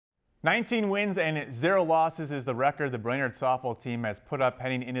19 wins and 0 losses is the record the Brainerd softball team has put up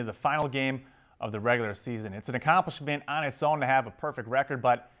heading into the final game of the regular season. It's an accomplishment on its own to have a perfect record,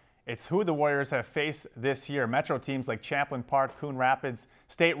 but it's who the Warriors have faced this year. Metro teams like Champlin Park, Coon Rapids,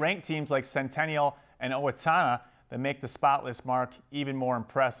 state-ranked teams like Centennial and Owatonna that make the spotless mark even more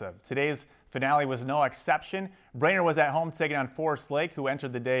impressive. Today's finale was no exception. Brainerd was at home taking on Forest Lake, who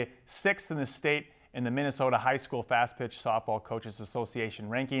entered the day 6th in the state in the Minnesota High School Fast Pitch Softball Coaches Association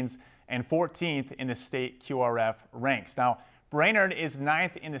rankings and 14th in the state QRF ranks. Now, Brainerd is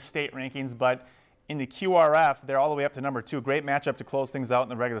 9th in the state rankings, but in the QRF, they're all the way up to number 2. Great matchup to close things out in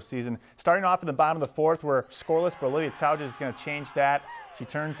the regular season. Starting off in the bottom of the 4th, we're scoreless, but Olivia Tauges is going to change that. She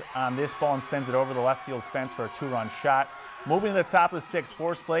turns on this ball and sends it over the left field fence for a 2-run shot. Moving to the top of the 6th,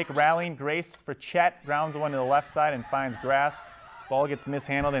 Forest Lake rallying. Grace for Chet grounds one to the left side and finds grass. Ball gets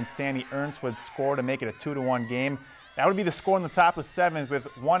mishandled, and Sandy Ernst would score to make it a 2-1 game. That would be the score in the top of the 7th with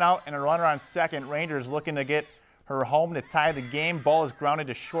 1 out and a runner on second. Rangers looking to get her home to tie the game. Ball is grounded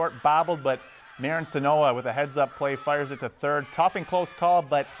to short, bobbled, but Marin Sanoa with a heads-up play fires it to third. Tough and close call,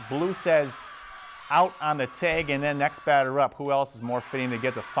 but Blue says out on the tag, and then next batter up. Who else is more fitting to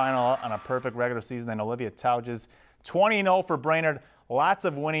get the final out on a perfect regular season than Olivia Tauges? 20-0 for Brainerd. Lots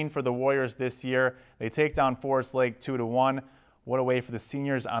of winning for the Warriors this year. They take down Forest Lake 2-1. What a way for the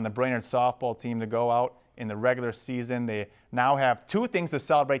seniors on the Brainerd softball team to go out in the regular season. They now have 2 things to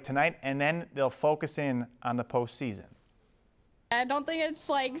celebrate tonight, and then they'll focus in on the postseason. I don't think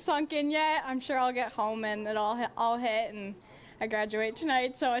it's sunk in yet. I'm sure I'll get home and it'll all hit, and I graduate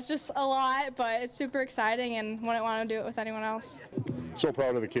tonight. So it's just a lot, but it's super exciting and wouldn't want to do it with anyone else. So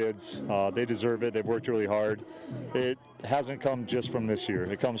proud of the kids. They deserve it. They've worked really hard. It hasn't come just from this year.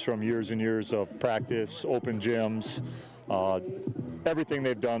 It comes from years and years of practice, open gyms. Everything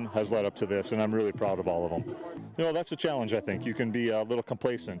they've done has led up to this, and I'm really proud of all of them. You know, that's a challenge, I think. You can be a little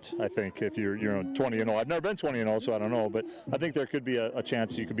complacent, I think, if you're 20-0. I've never been 20-0, so I don't know, but I think there could be a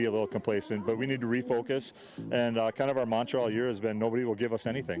chance you could be a little complacent, but we need to refocus, and kind of our mantra all year has been nobody will give us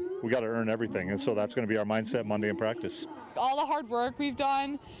anything. We got to earn everything, and so that's going to be our mindset Monday in practice. All the hard work we've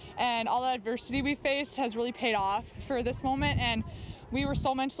done and all the adversity we faced has really paid off for this moment, and we were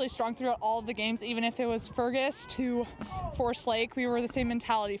so mentally strong throughout all of the games. Even if it was Fergus to Forest Lake, we were the same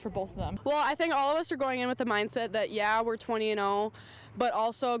mentality for both of them. Well, I think all of us are going in with the mindset that, yeah, we're 20-0, but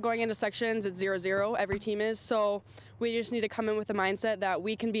also going into sections, it's 0-0, every team is. So we just need to come in with the mindset that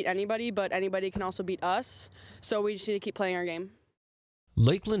we can beat anybody, but anybody can also beat us. So we just need to keep playing our game.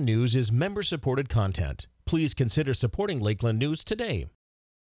 Lakeland News is member-supported content. Please consider supporting Lakeland News today.